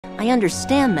I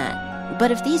understand that,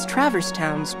 but if these Traverse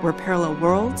Towns were parallel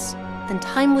worlds, then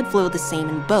time would flow the same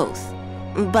in both.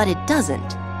 But it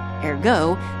doesn't.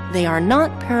 Ergo, they are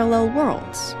not parallel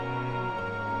worlds.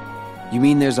 You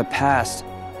mean there's a past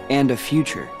and a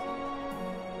future?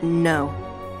 No.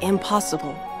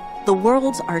 Impossible. The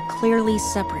worlds are clearly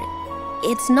separate.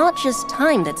 It's not just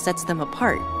time that sets them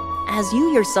apart. As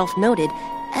you yourself noted,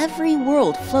 every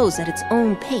world flows at its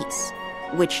own pace,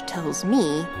 which tells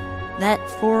me that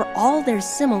for all their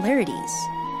similarities,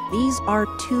 these are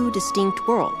two distinct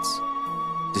worlds.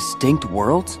 Distinct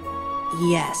worlds?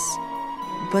 Yes,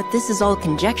 but this is all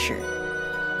conjecture.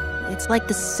 It's like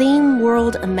the same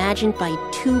world imagined by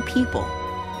two people.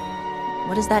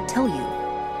 What does that tell you?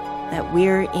 That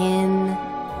we're in...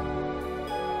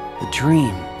 a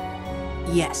dream.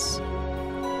 Yes.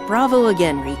 Bravo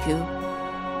again, Riku.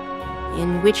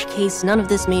 In which case, none of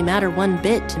this may matter one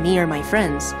bit to me or my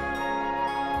friends.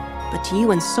 But to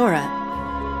you and Sora,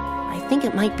 I think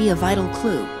it might be a vital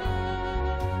clue.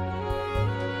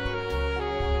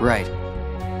 Right.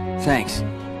 Thanks.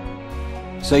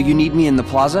 So you need me in the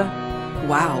plaza?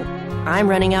 Wow, I'm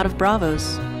running out of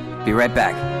bravos. Be right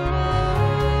back.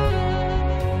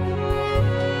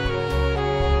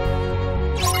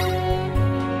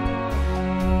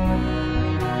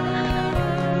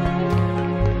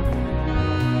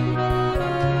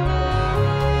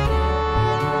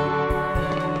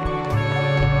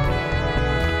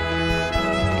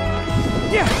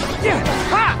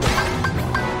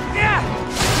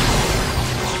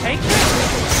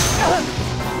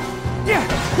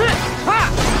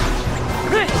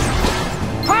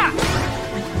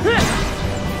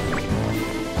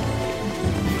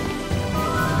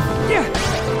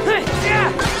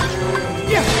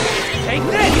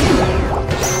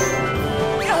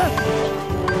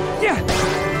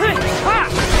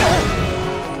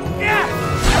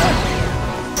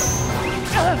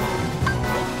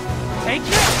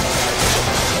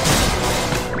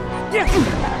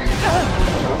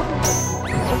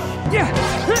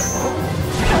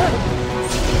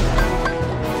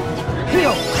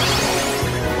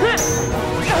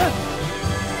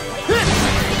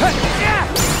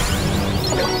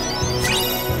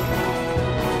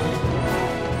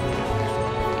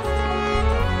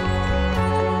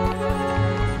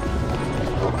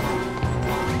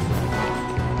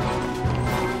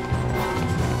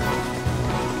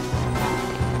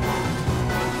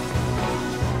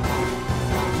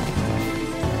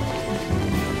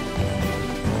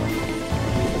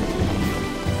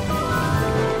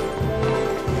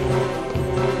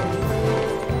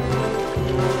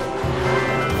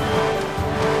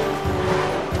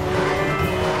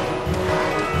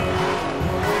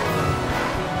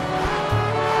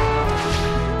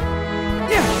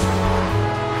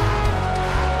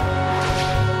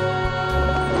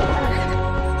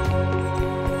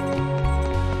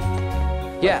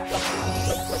 Yeah.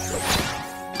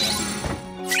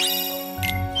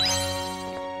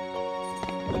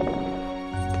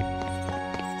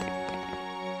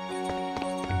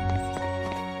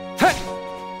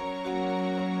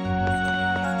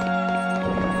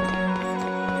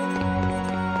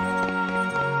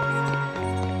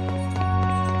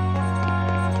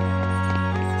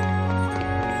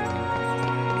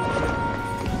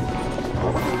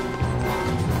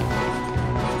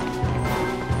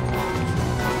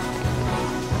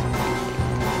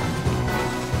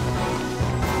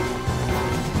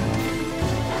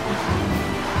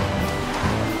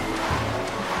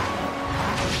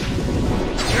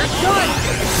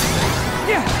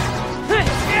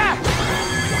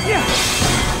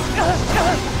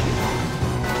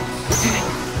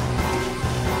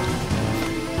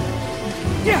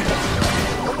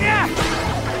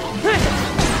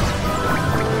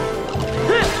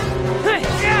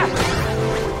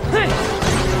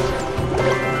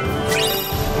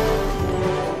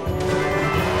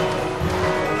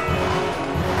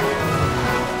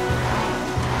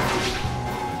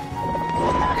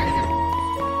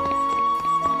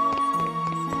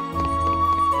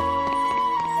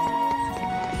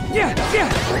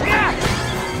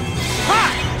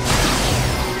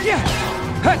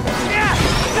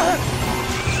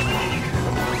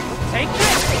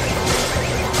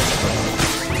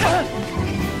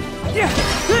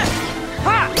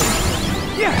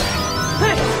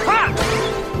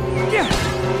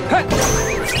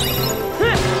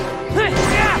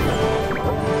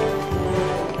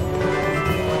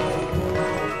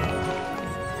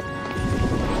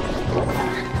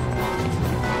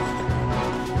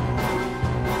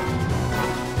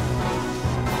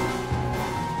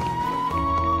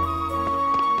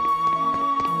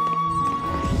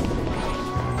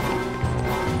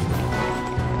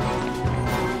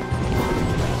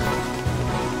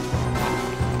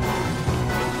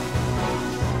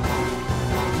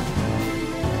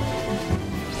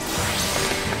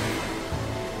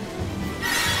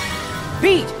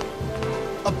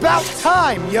 About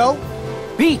time, yo!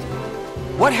 Beat!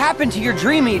 What happened to your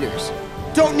Dream Eaters?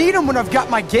 Don't need them when I've got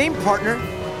my game partner.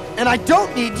 And I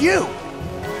don't need you!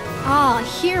 Oh,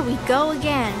 here we go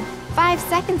again. 5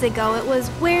 seconds ago it was,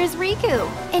 "Where's Riku?"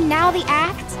 And now the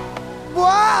act?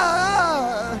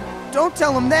 Whoa! Don't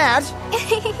tell him that!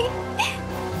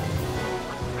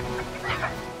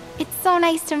 It's so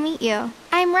nice to meet you.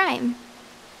 I'm Rhyme.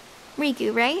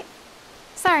 Riku, right?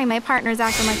 Sorry, my partner's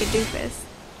acting like a doofus.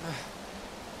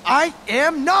 I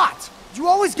am not! You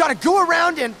always gotta go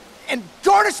around and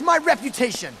garnish my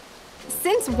reputation!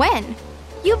 Since when?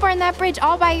 You burned that bridge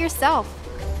all by yourself.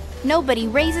 Nobody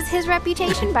raises his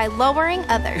reputation by lowering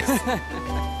others.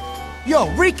 Yo,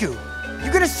 Riku!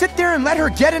 You gonna sit there and let her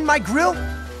get in my grill?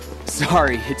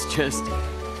 Sorry, it's just...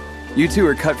 You two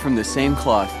are cut from the same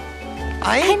cloth.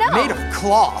 I ain't made of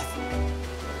cloth.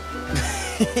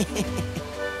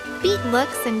 Beat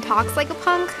looks and talks like a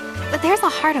punk, but there's a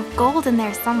heart of gold in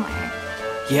there somewhere.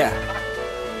 Yeah.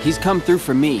 He's come through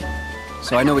for me,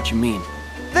 so I know what you mean.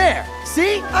 There!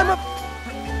 See? I'm a...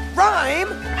 Rhyme!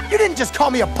 You didn't just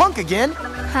call me a punk again!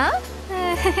 Huh?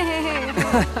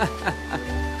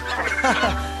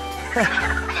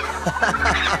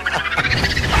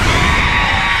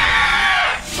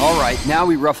 All right, now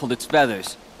we ruffled its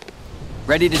feathers.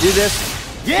 Ready to do this?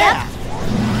 Yeah!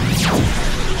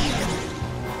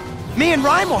 Me and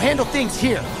Rhyme will handle things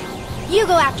here. You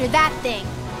go after that thing.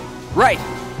 Right.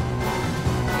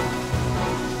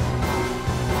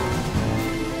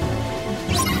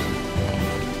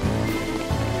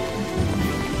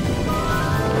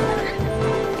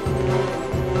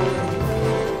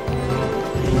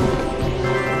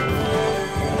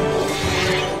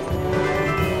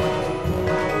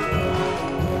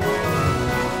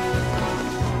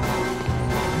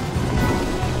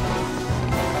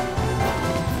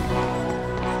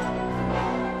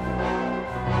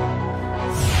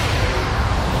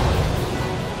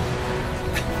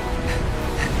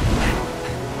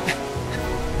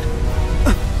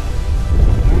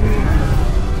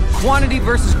 Quantity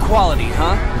versus quality,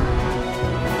 huh?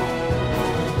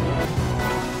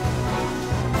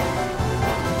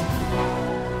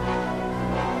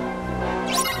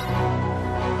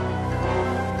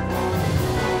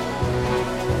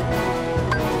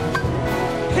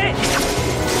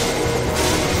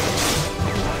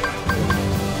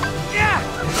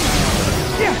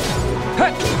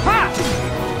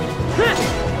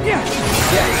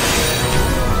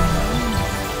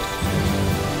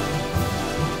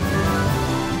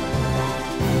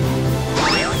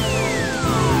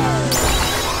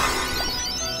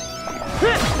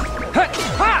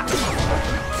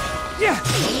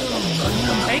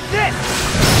 Take this!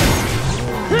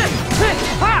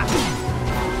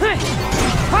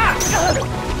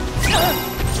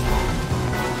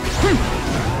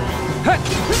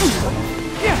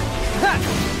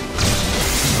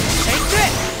 Take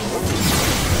this!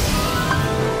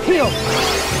 Heal!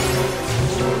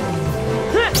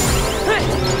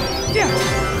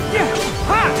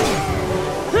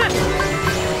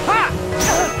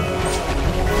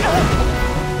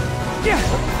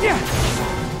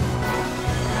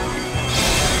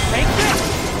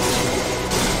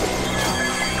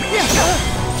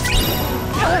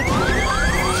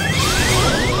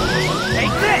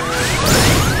 Take this! Take this!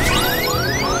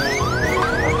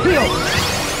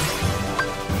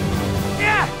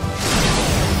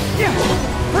 Heal!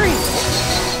 Freeze!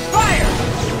 Fire!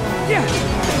 You're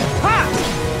done!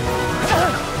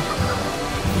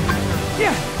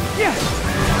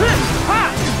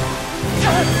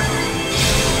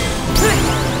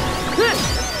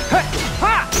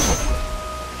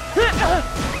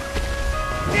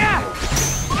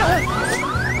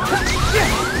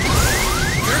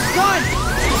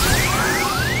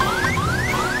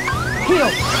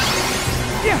 Heal!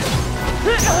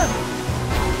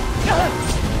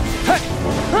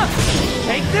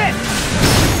 Take this!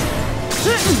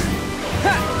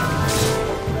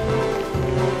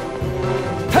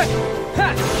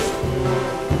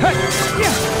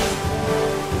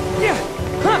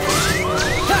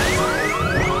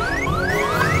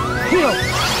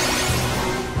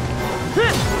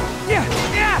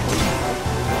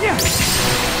 Heal!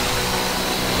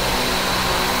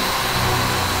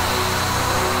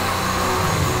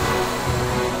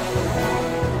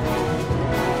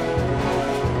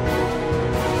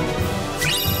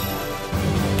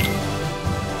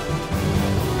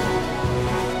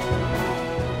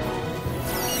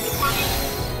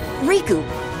 Riku,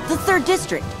 the third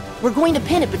district. We're going to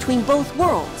pin it between both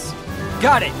worlds.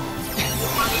 Got it!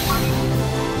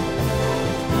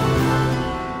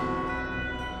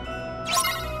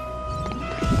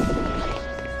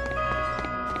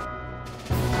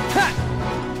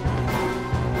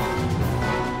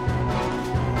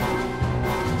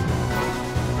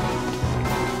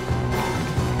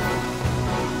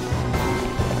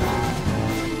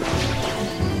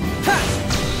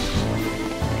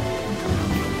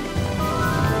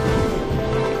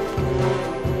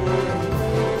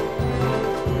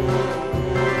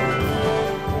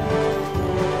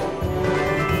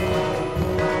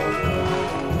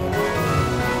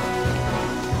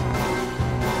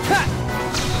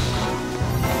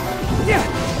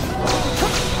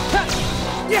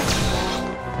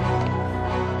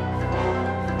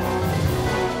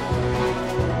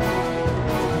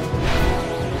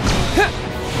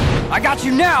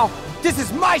 now! This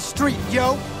is my street,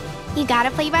 yo! You gotta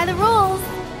play by the rules.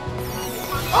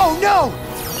 Oh no!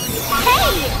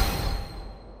 Hey!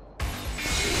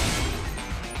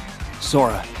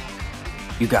 Sora,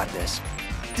 you got this.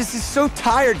 This is so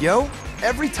tired, yo.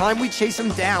 Every time we chase him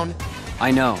down. I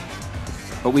know.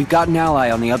 But we've got an ally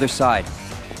on the other side.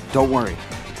 Don't worry.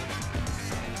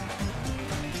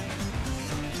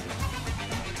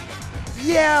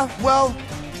 Yeah, well,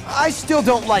 I still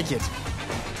don't like it.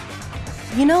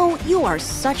 You know, you are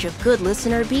such a good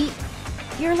listener, Beat.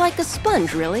 You're like a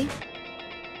sponge, really.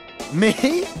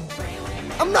 Me?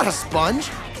 I'm not a sponge.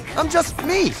 I'm just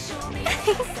me.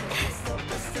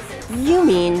 You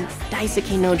mean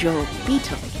Daisuke Nojo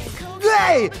Bito.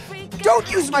 Hey!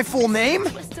 Don't use my full name!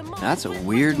 That's a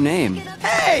weird name.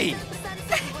 Hey!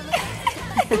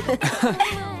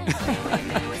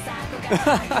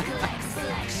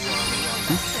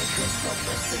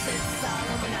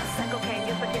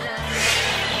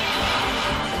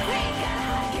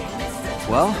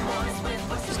 Well,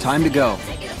 it's time to go.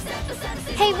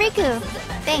 Hey, Riku.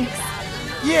 Thanks.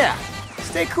 Yeah,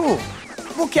 stay cool.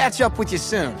 We'll catch up with you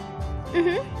soon.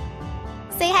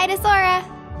 Say hi to Sora.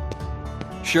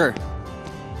 Sure.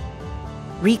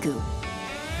 Riku,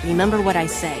 remember what I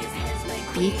say.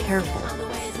 Be careful.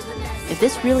 If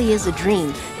this really is a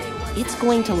dream, it's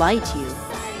going to lie to you,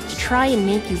 to try and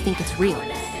make you think it's real.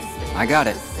 I got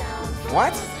it.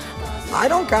 What? I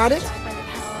don't got it.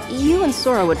 You and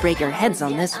Sora would break your heads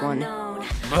on this one.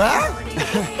 Huh?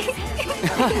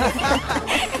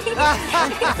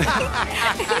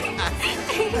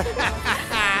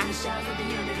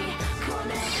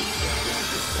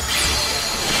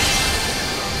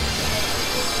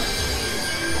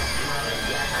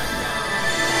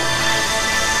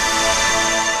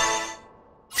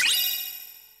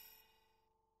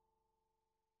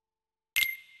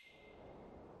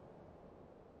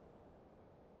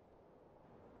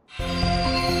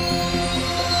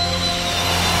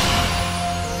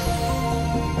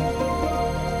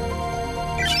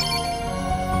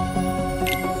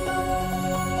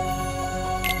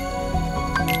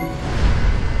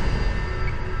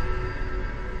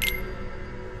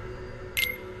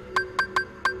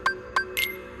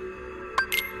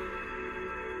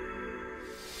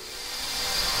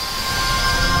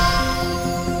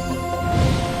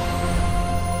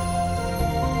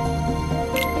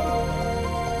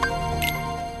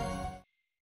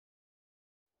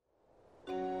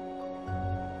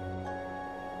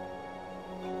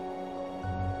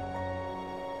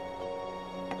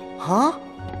 Huh?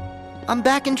 I'm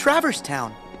back in Traverse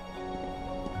Town.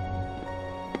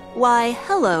 Why,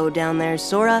 hello down there,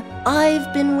 Sora.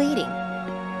 I've been waiting.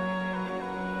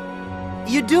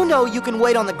 You do know you can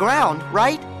wait on the ground,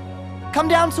 right? Come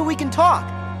down so we can talk.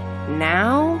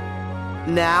 Now?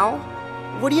 Now?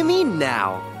 What do you mean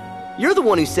now? You're the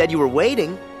one who said you were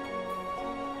waiting.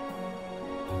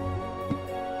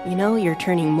 You know, you're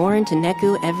turning more into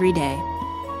Neku every day.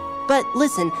 But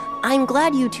listen, I'm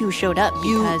glad you two showed up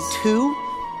because... You too?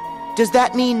 Does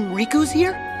that mean Riku's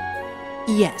here?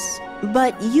 Yes,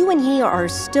 but you and he are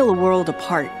still a world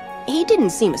apart. He didn't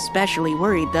seem especially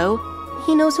worried, though.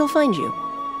 He knows he'll find you.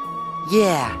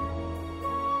 Yeah.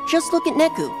 Just look at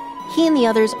Neku. He and the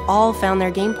others all found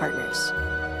their game partners.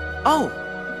 Oh,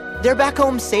 they're back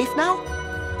home safe now?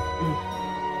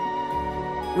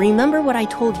 Remember what I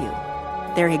told you.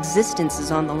 Their existence is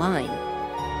on the line.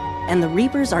 And the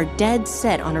Reapers are dead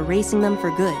set on erasing them for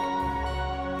good.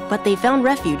 But they found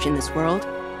refuge in this world.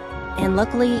 And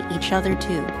luckily, each other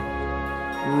too.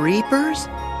 Reapers?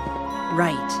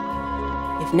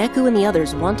 Right. If Neku and the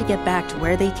others want to get back to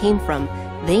where they came from,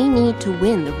 they need to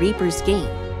win the Reaper's game.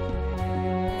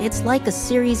 It's like a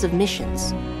series of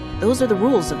missions. Those are the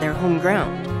rules of their home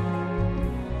ground.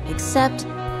 Except,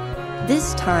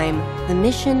 this time, the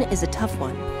mission is a tough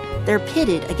one. They're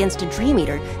pitted against a Dream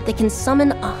Eater that can summon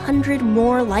 100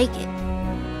 more like it.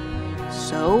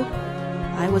 So,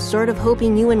 I was sort of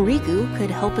hoping you and Riku could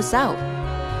help us out.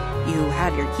 You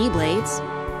have your Keyblades,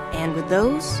 and with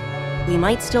those, we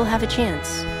might still have a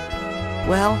chance.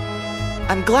 Well,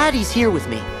 I'm glad he's here with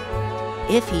me.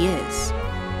 If he is.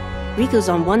 Riku's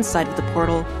on one side of the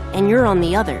portal, and you're on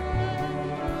the other.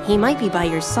 He might be by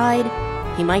your side,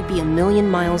 he might be 1,000,000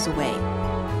 miles away.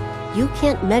 You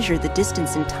can't measure the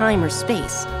distance in time or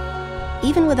space.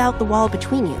 Even without the wall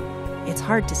between you, it's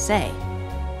hard to say.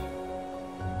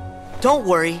 Don't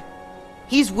worry.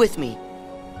 He's with me,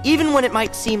 even when it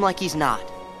might seem like he's not.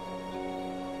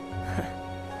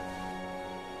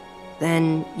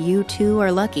 Then you two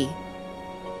are lucky.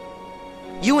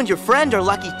 You and your friend are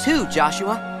lucky too,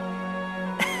 Joshua.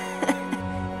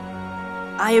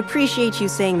 I appreciate you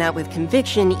saying that with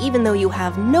conviction, even though you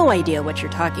have no idea what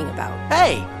you're talking about.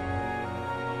 Hey!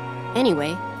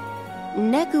 Anyway,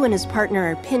 Neku and his partner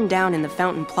are pinned down in the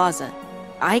Fountain Plaza.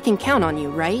 I can count on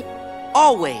you, right?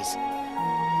 Always!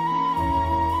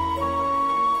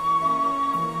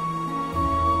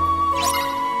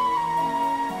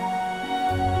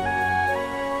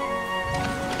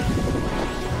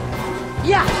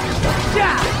 Yeah!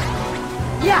 Yeah!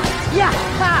 Yeah! Yeah!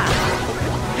 Ha!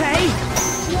 Hey!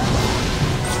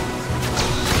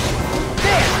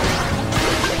 There!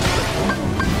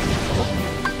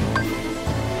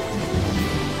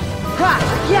 Ha!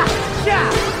 Yeah! Yeah!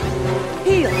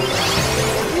 Heal!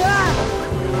 Yeah!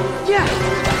 Yeah!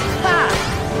 Ha!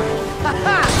 Ha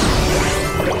ha!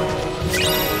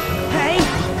 Hey!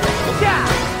 Yeah!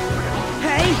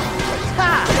 Hey!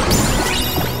 Ha!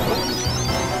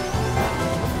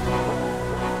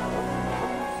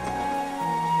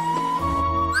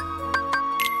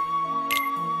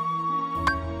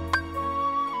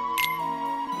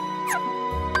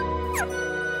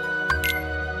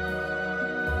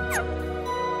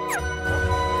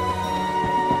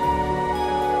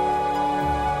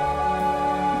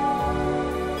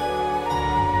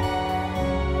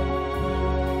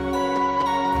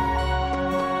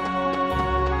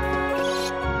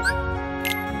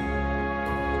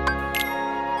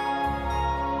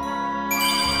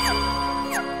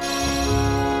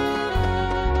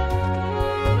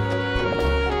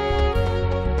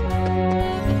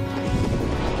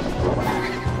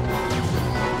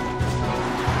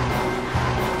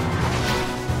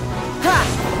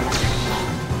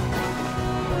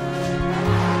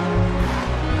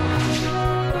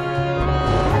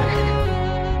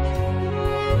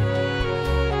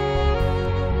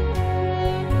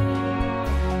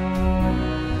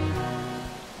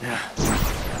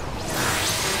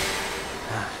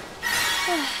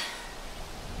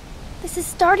 This is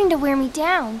starting to wear me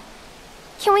down.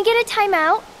 Can we get a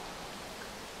timeout?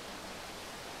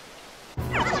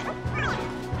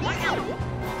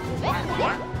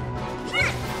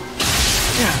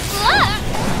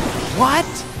 What?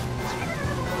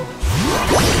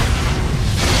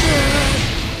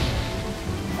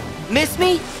 Miss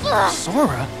me?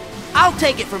 Sora? I'll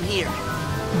take it from here.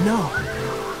 No.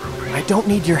 I don't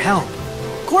need your help.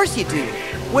 Of course you do.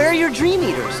 Where are your Dream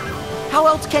Eaters? How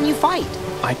else can you fight?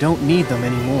 I don't need them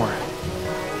anymore.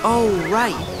 Oh,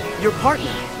 right. Your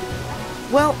partner.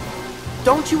 Well,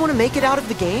 don't you want to make it out of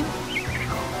the game?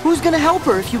 Who's gonna help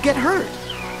her if you get hurt?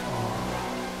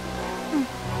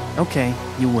 Okay,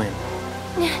 you win.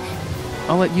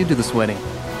 I'll let you do the sweating.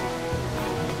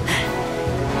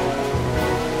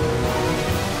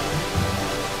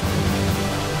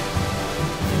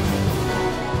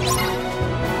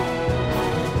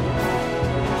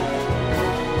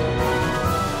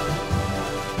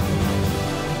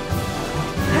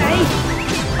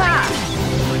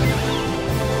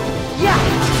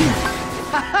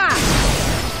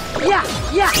 Yeah!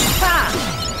 Yeah! Ha!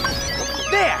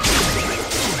 There!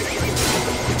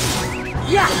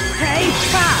 Yeah! Hey!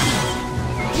 Ha!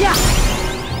 Yeah!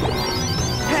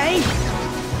 Hey!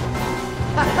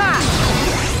 Ha ha!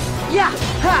 Yeah!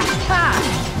 Ha ha!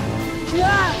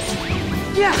 Yeah!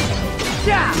 Yeah!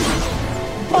 Yeah!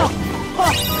 Oh!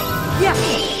 Oh! Yeah!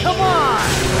 Come on!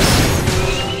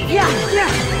 Yeah!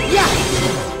 Yeah! Yeah!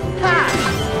 Ha!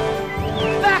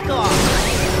 Back off!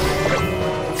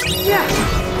 Yeah!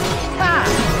 Ha!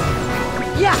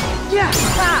 Yeah! Yeah!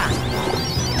 Ha!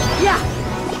 Yeah!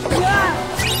 Yeah!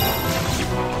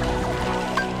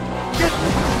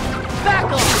 Back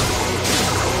off!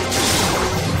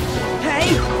 Hey!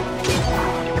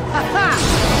 Ha ha!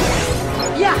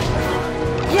 Yeah!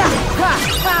 Yeah! Ha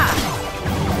ha!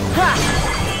 Ha!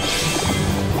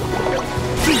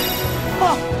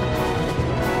 Oh!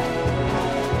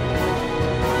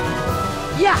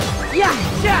 Yeah! Yeah!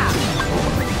 Yeah!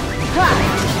 Ha!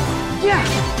 Yeah!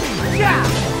 Yeah!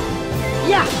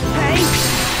 Yeah! Hey!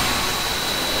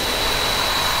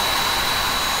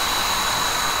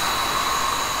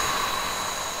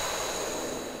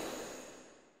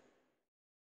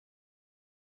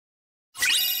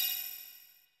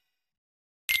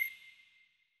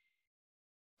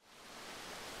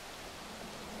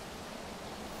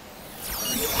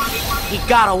 He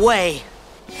got away.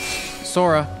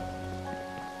 Sora.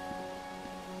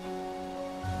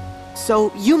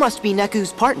 So you must be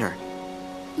Neku's partner.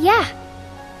 Yeah,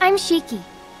 I'm Shiki.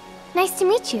 Nice to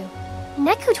meet you.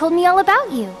 Neku told me all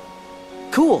about you.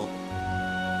 Cool.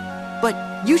 But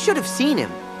you should have seen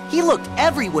him. He looked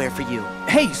everywhere for you.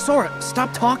 Hey, Sora,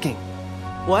 stop talking.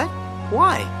 What?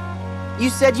 Why? You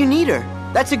said you need her.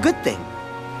 That's a good thing.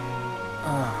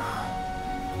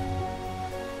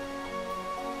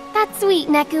 sweet,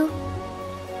 Neku.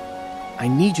 I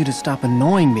need you to stop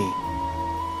annoying me.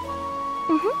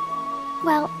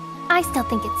 Well, I still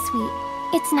think it's sweet.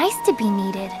 It's nice to be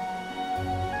needed.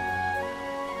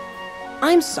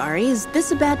 I'm sorry, is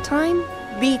this a bad time?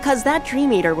 Because that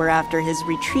Dream Eater we're after has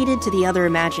retreated to the other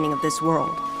imagining of this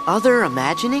world. Other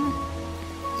imagining?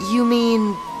 You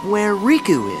mean where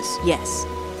Riku is? Yes.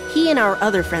 He and our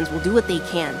other friends will do what they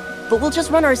can, but we'll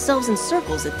just run ourselves in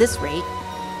circles at this rate.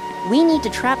 We need to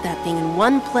trap that thing in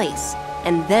one place,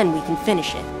 and then we can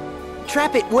finish it.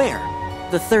 Trap it where?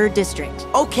 The 3rd district.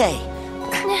 Okay.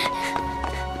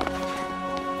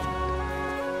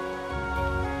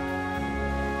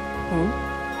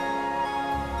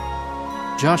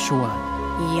 Joshua,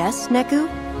 Yes, Neku?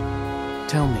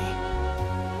 tell me,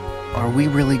 are we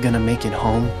really gonna make it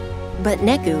home? But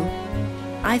Neku,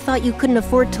 I thought you couldn't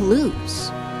afford to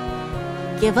lose.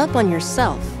 Give up on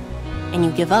yourself, and you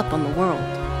give up on the world.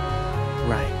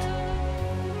 Right.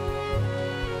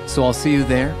 So I'll see you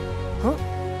there? Huh?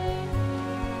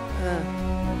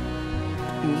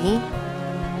 Me?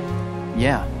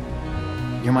 Yeah.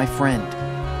 You're my friend.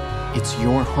 It's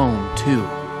your home, too.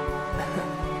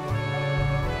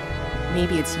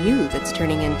 Maybe it's you that's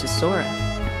turning into Sora.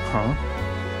 Huh?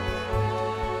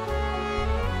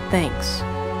 Thanks.